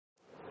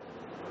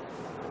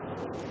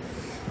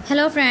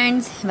Hello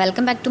friends,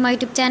 welcome back to my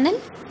YouTube channel.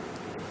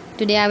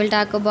 Today I will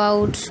talk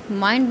about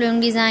mind-blowing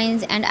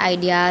designs and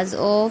ideas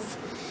of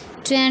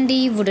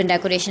trendy wooden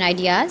decoration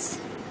ideas.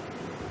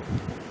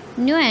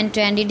 New and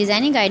trendy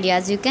designing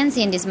ideas you can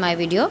see in this my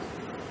video.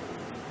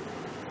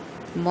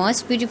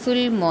 Most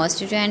beautiful,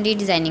 most trendy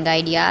designing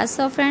ideas.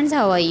 So friends,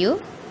 how are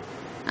you?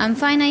 I'm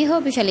fine. I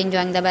hope you shall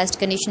enjoying the best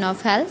condition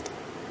of health.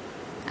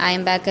 I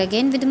am back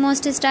again with the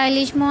most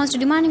stylish, most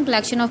demanding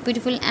collection of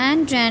beautiful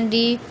and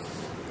trendy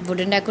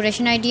wooden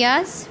decoration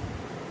ideas.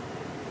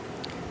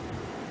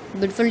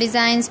 Beautiful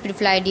designs,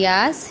 beautiful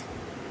ideas,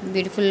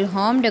 beautiful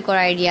home decor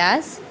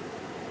ideas.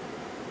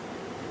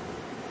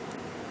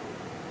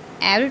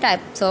 Every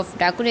types of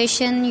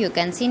decoration you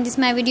can see in this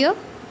my video.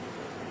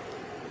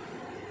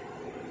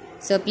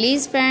 So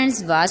please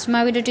friends, watch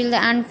my video till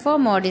the end for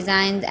more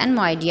designs and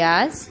more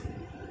ideas.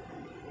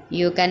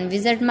 You can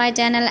visit my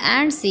channel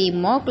and see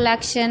more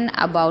collection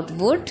about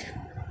wood.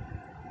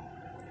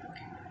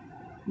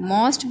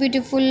 Most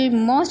beautiful,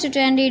 most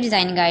trendy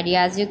designing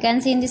ideas you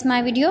can see in this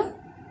my video.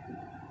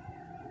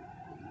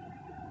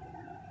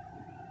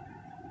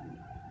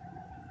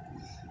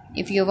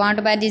 If you want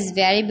to buy these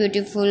very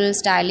beautiful,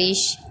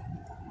 stylish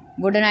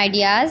wooden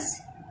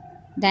ideas,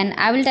 then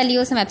I will tell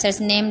you some websites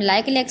name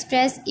like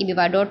AliExpress,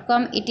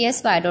 eBay.com,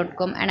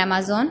 ETSY.com and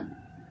Amazon.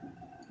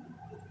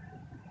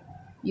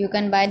 You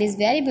can buy these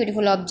very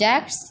beautiful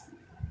objects,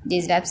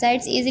 these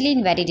websites easily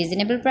in very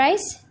reasonable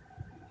price,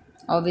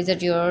 or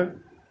visit your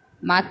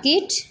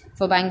market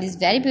for buying these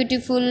very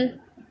beautiful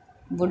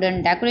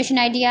wooden decoration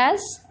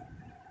ideas.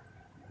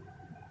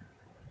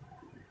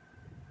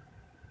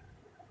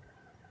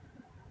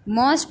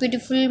 Most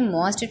beautiful,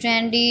 most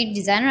trendy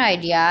designer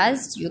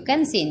ideas you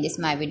can see in this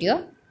my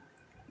video.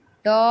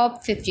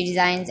 Top 50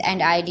 designs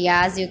and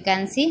ideas you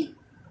can see.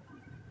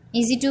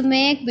 Easy to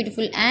make,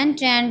 beautiful and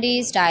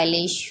trendy,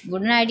 stylish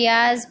wooden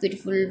ideas,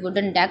 beautiful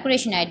wooden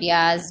decoration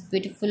ideas,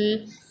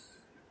 beautiful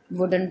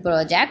wooden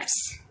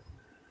projects.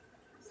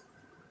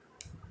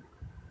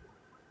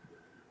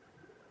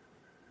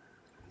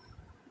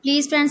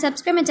 Please friends,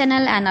 subscribe my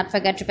channel and not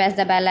forget to press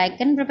the bell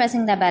icon. By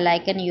pressing the bell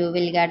icon, you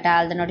will get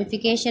all the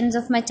notifications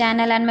of my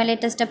channel and my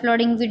latest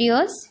uploading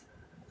videos.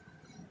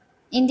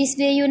 In this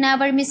way, you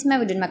never miss my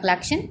video in my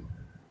collection.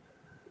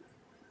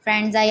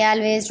 Friends, I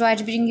always try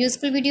to bring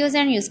useful videos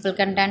and useful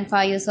content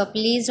for you. So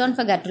please don't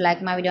forget to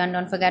like my video and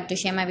don't forget to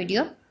share my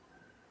video.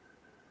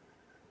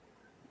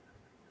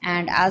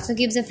 And also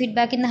give the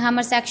feedback in the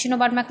hammer section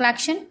about my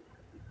collection.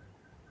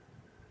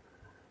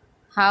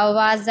 How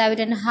was the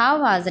video and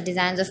how was the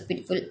designs of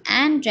beautiful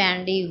and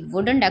trendy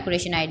wooden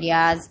decoration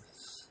ideas,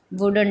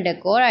 wooden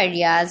decor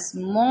ideas,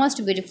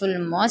 most beautiful,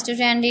 most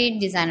trendy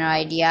designer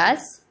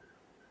ideas.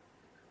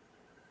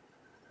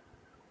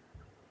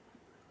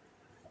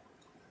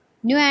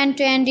 New and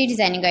trendy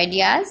designing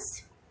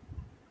ideas.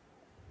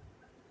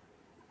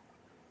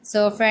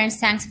 So friends,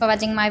 thanks for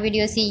watching my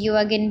video. See you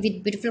again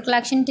with beautiful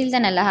collection. Till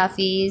then, Allah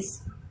Hafiz.